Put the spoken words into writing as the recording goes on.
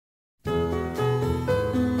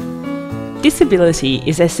Disability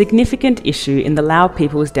is a significant issue in the Lao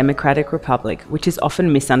People's Democratic Republic, which is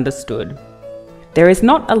often misunderstood. There is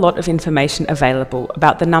not a lot of information available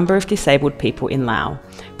about the number of disabled people in Laos,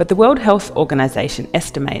 but the World Health Organization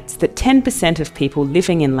estimates that 10% of people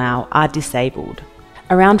living in Laos are disabled.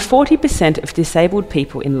 Around 40% of disabled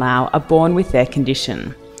people in Laos are born with their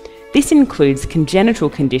condition. This includes congenital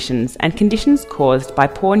conditions and conditions caused by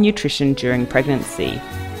poor nutrition during pregnancy.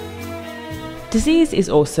 Disease is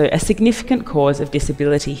also a significant cause of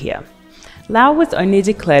disability here. Laos was only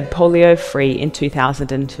declared polio-free in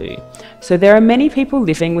 2002, so there are many people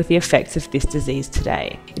living with the effects of this disease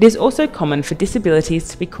today. It is also common for disabilities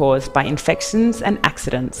to be caused by infections and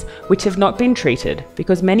accidents which have not been treated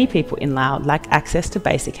because many people in Laos lack access to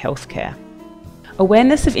basic healthcare.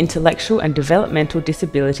 Awareness of intellectual and developmental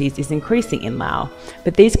disabilities is increasing in Laos,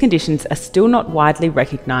 but these conditions are still not widely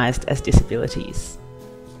recognised as disabilities.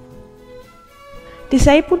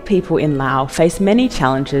 Disabled people in Laos face many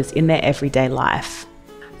challenges in their everyday life.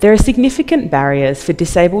 There are significant barriers for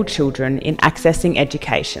disabled children in accessing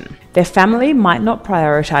education. Their family might not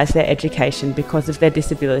prioritise their education because of their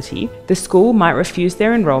disability, the school might refuse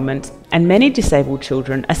their enrolment, and many disabled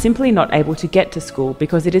children are simply not able to get to school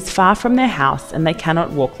because it is far from their house and they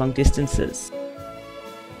cannot walk long distances.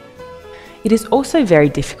 It is also very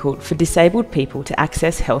difficult for disabled people to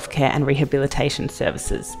access healthcare and rehabilitation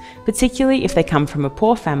services, particularly if they come from a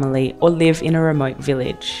poor family or live in a remote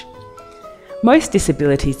village. Most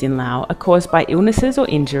disabilities in Laos are caused by illnesses or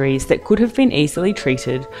injuries that could have been easily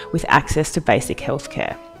treated with access to basic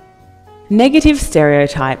healthcare. Negative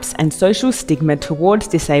stereotypes and social stigma towards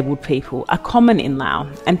disabled people are common in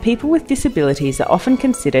Laos, and people with disabilities are often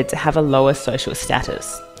considered to have a lower social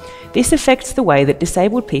status. This affects the way that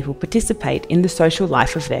disabled people participate in the social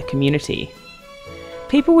life of their community.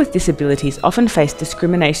 People with disabilities often face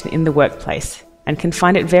discrimination in the workplace and can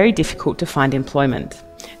find it very difficult to find employment.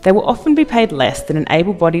 They will often be paid less than an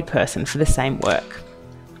able-bodied person for the same work.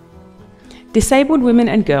 Disabled women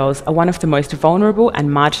and girls are one of the most vulnerable and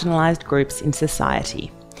marginalised groups in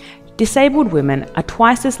society. Disabled women are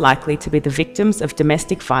twice as likely to be the victims of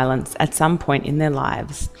domestic violence at some point in their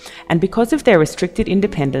lives, and because of their restricted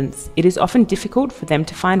independence, it is often difficult for them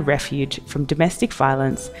to find refuge from domestic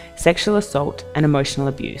violence, sexual assault, and emotional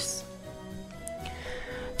abuse.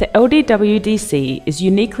 The LDWDC is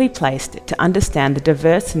uniquely placed to understand the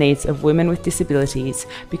diverse needs of women with disabilities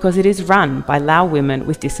because it is run by Lao women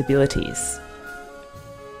with disabilities.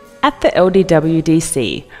 At the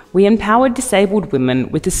LDWDC, we empower disabled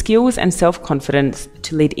women with the skills and self-confidence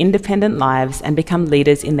to lead independent lives and become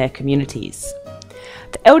leaders in their communities.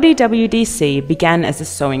 The LDWDC began as a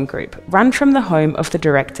sewing group, run from the home of the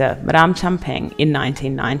director, Madame Champeng, in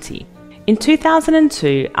 1990. In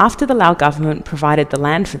 2002, after the Lao government provided the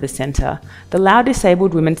land for the centre, the Lao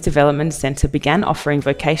Disabled Women's Development Centre began offering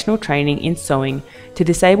vocational training in sewing to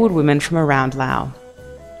disabled women from around Laos.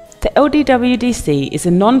 The LDWDC is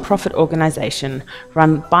a non-profit organisation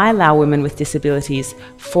run by Lao women with disabilities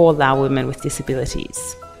for Lao women with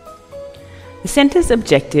disabilities. The centre's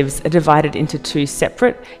objectives are divided into two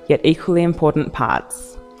separate yet equally important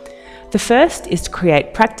parts. The first is to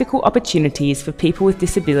create practical opportunities for people with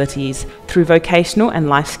disabilities through vocational and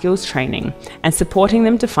life skills training and supporting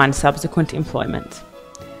them to find subsequent employment.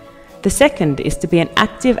 The second is to be an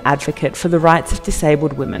active advocate for the rights of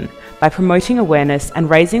disabled women by promoting awareness and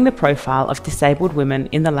raising the profile of disabled women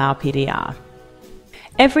in the Lao PDR.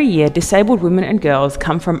 Every year, disabled women and girls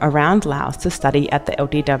come from around Laos to study at the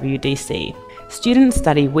LDWDC. Students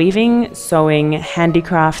study weaving, sewing,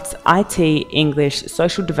 handicrafts, IT, English,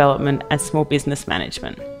 social development, and small business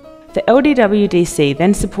management. The LDWDC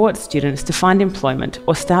then supports students to find employment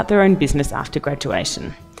or start their own business after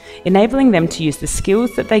graduation, enabling them to use the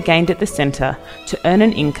skills that they gained at the centre to earn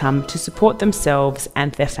an income to support themselves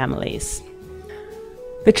and their families.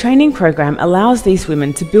 The training program allows these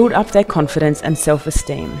women to build up their confidence and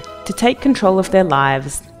self-esteem, to take control of their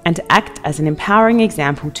lives, and to act as an empowering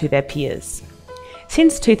example to their peers.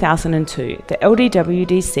 Since 2002, the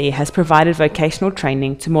LDWDC has provided vocational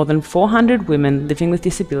training to more than 400 women living with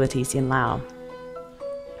disabilities in Laos.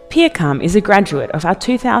 Piakam is a graduate of our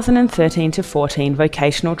 2013-14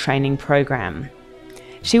 vocational training program.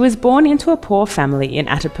 She was born into a poor family in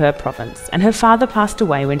Attapur province, and her father passed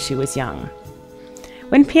away when she was young.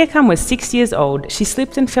 When Piakam was 6 years old, she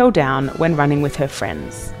slipped and fell down when running with her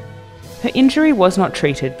friends. Her injury was not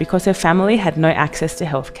treated because her family had no access to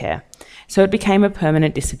healthcare, so it became a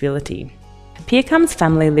permanent disability. Piakam's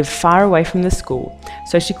family lived far away from the school,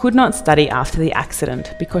 so she could not study after the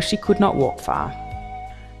accident because she could not walk far.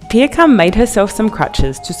 Piakam made herself some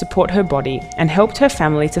crutches to support her body and helped her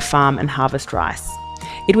family to farm and harvest rice.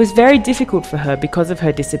 It was very difficult for her because of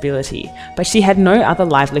her disability, but she had no other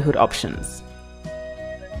livelihood options.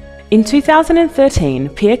 In 2013,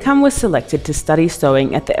 Pangthong was selected to study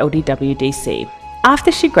sewing at the LDWDC.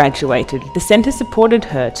 After she graduated, the centre supported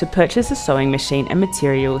her to purchase a sewing machine and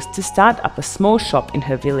materials to start up a small shop in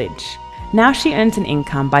her village. Now she earns an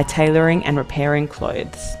income by tailoring and repairing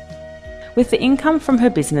clothes. With the income from her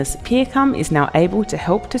business, Pangthong is now able to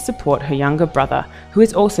help to support her younger brother, who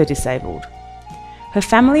is also disabled. Her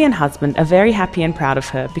family and husband are very happy and proud of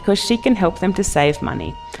her because she can help them to save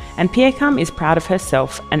money, and Pangthong is proud of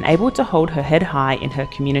herself and able to hold her head high in her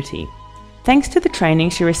community. Thanks to the training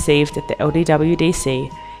she received at the LDWDC,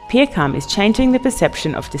 Pangthong is changing the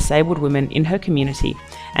perception of disabled women in her community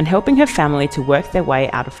and helping her family to work their way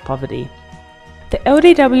out of poverty. The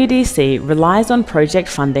LDWDC relies on project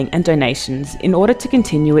funding and donations in order to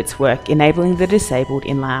continue its work enabling the disabled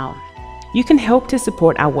in Laos. You can help to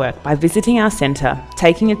support our work by visiting our centre,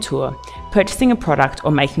 taking a tour, purchasing a product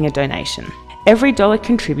or making a donation. Every dollar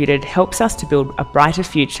contributed helps us to build a brighter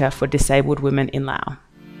future for disabled women in Laos.